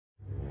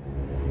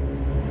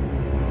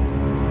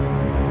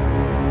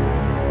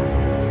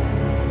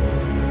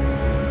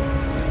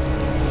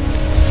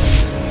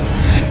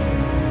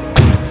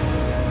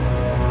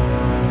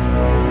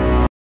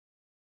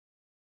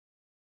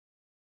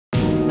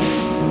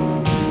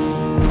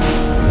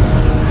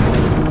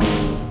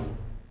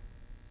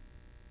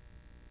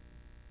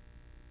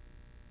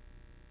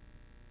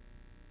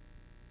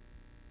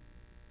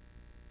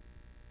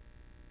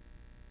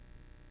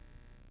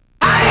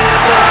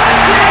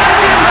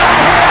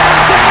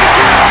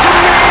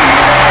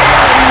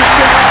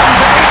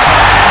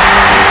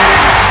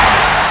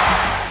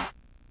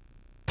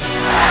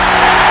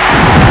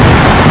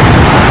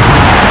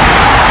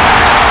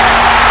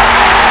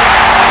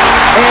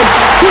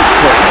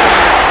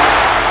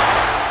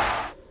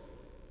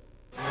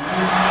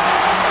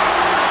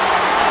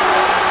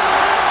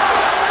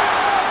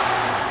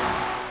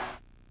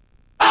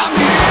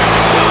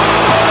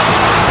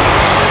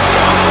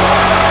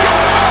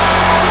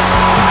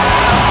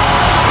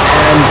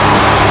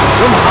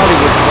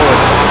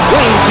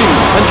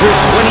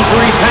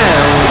123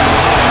 pounds,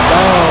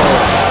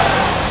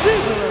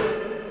 Ziggler.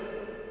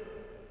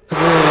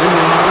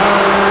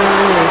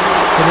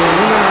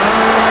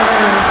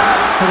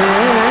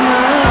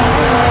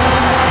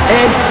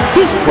 And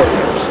his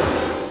partners.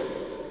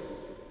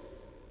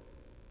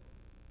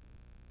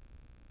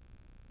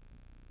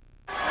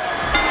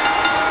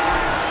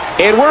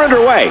 And we're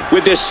underway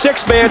with this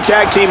six-man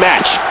tag team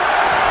match.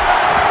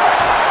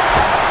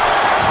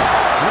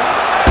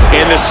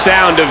 And the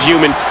sound of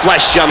human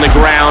flesh on the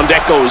ground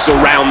echoes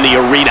around the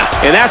arena.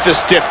 And that's a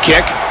stiff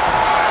kick.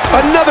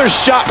 Another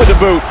shot with the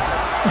boot.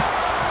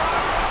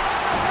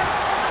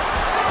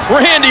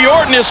 Randy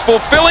Orton is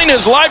fulfilling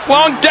his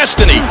lifelong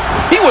destiny.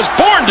 He was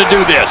born to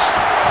do this.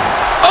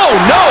 Oh,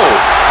 no.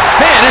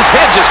 Man, his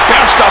head just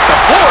bounced off the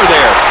floor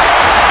there.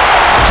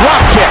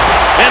 Drop kick.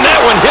 And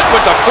that one hit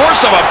with the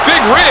force of a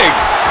big rig.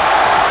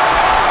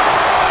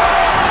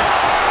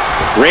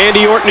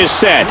 Randy Orton has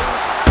said,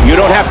 you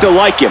don't have to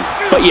like him,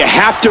 but you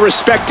have to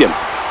respect him.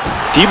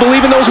 Do you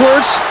believe in those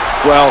words?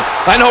 Well,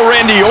 I know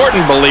Randy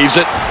Orton believes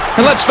it.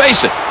 And let's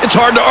face it, it's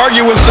hard to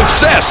argue with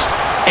success.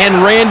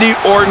 And Randy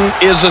Orton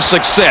is a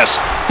success.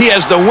 He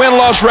has the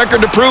win-loss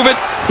record to prove it.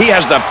 He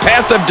has the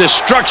path of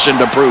destruction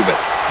to prove it.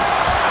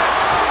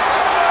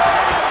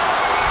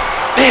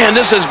 Man,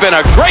 this has been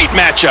a great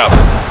matchup.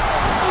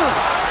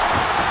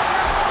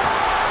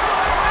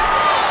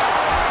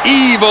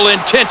 Evil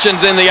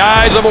intentions in the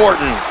eyes of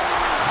Orton.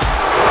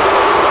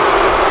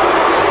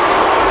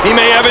 He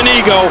may have an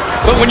ego,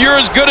 but when you're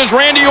as good as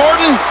Randy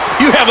Orton,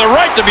 you have the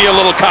right to be a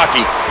little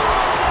cocky.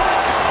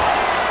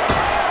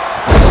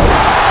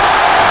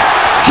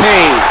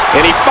 Kane,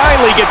 and he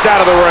finally gets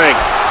out of the ring.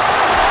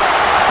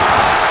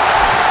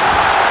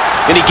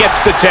 And he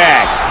gets the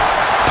tag.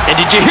 And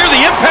did you hear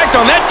the impact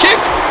on that kick?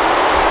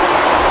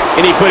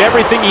 And he put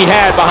everything he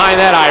had behind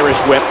that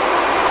Irish whip.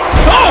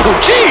 Oh,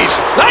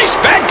 geez. Nice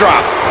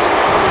backdrop.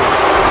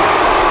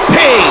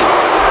 Kane.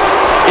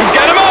 He's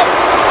got him up.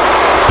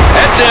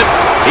 That's it.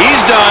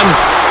 He's done.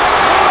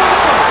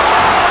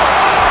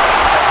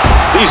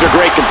 These are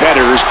great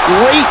competitors.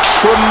 Great,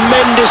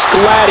 tremendous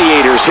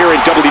gladiators here in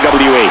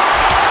WWE.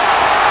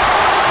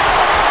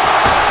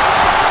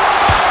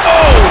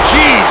 Oh,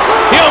 geez.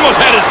 He almost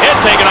had his head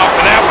taken off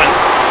for that one.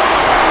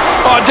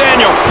 Oh,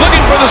 Daniel,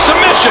 looking for the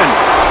submission.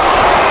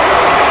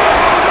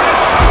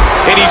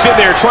 And he's in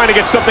there trying to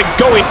get something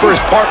going for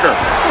his partner.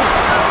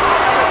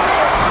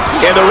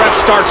 And the ref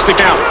starts to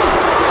count.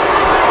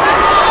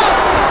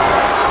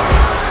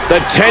 The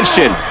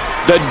tension,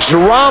 the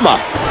drama.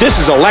 This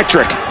is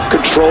electric.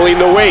 Controlling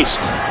the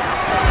waist.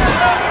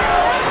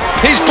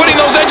 He's putting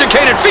those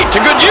educated feet to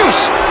good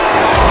use.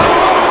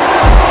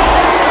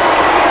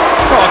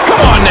 Oh, come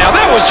on now.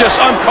 That was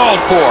just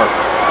uncalled for.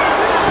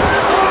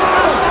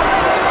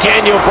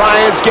 Daniel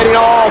Bryan's getting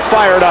all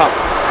fired up.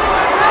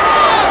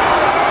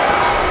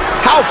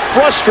 How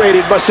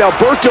frustrated must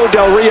Alberto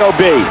Del Rio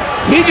be?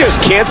 He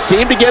just can't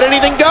seem to get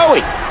anything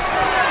going.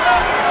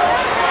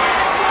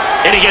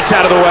 And he gets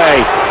out of the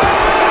way.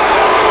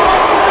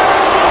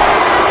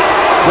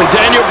 When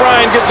Daniel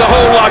Bryan gets a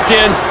hold locked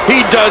in,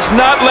 he does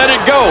not let it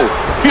go.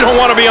 You don't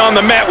want to be on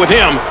the mat with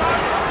him.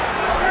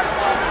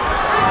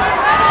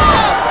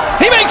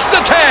 He makes the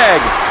tag.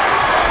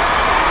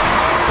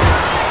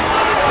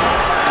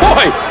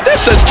 Boy,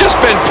 this has just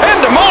been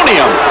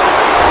pandemonium.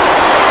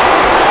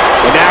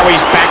 And now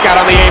he's back out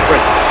on the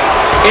apron.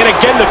 And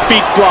again the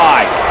feet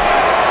fly.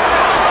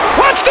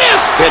 Watch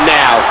this. And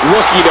now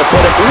looking to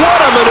put it.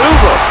 What a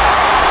maneuver.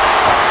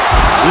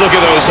 Look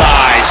at those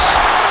eyes.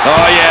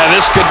 Oh, yeah,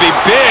 this could be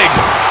big.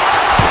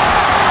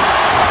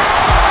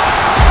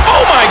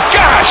 Oh, my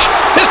gosh.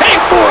 This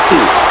ain't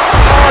Orton.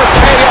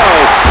 RKO.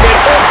 And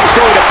Orton's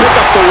going to pick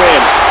up the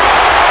win.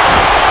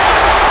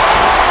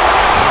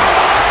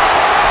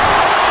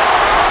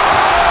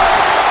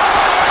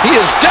 He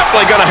is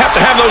definitely going to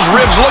have those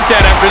ribs looked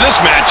at after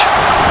this match.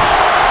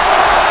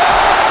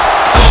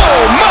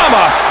 Oh,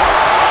 mama.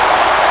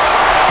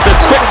 The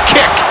quick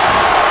kick.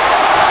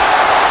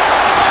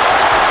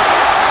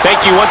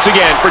 Thank you once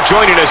again for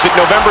joining us at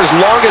November's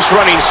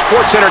longest-running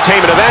sports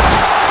entertainment event,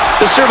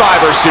 the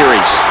Survivor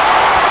Series.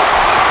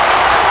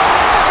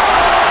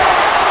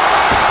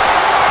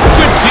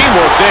 Good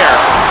teamwork there.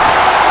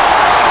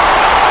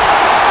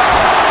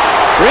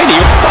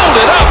 Randy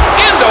folded up,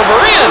 end over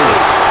end.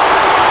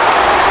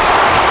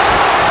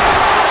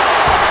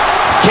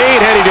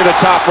 Kane heading to the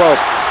top rope.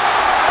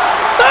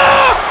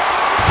 Ah!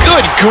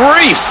 Good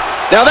grief.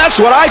 Now that's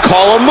what I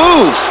call a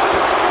move.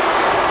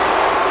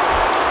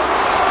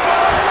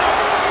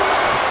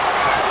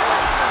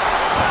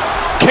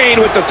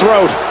 Kane with the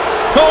throat.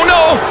 Oh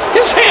no,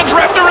 his hand's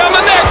wrapped around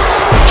the neck.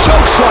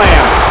 Choke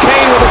slam.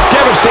 Kane with a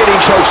devastating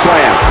choke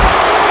slam.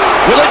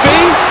 Will it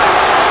be?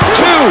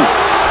 2,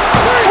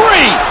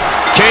 3.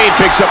 Kane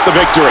picks up the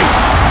victory.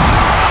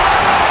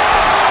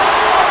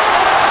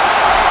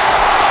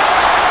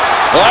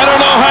 Well, I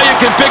don't know how you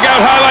can pick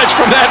out highlights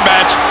from that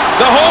match.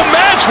 The whole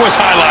match was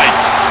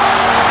highlights.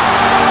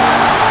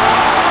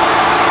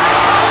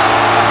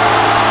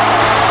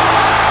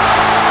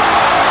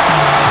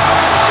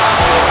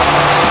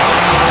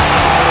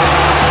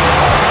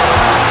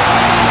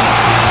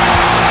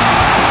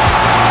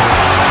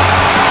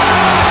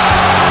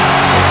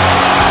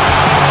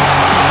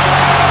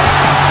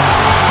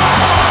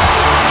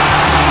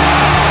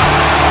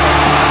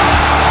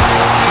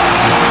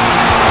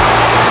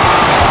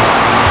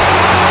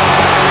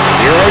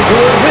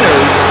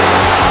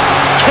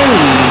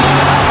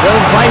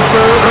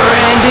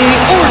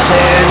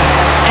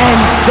 and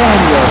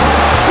Daniel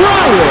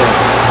Bryan.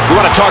 You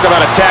want to talk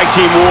about a tag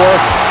team war?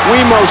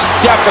 We most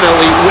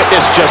definitely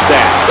witnessed just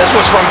that. This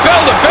was from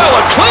bell to bell,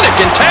 a clinic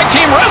in tag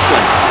team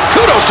wrestling.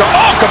 Kudos to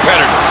all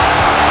competitors.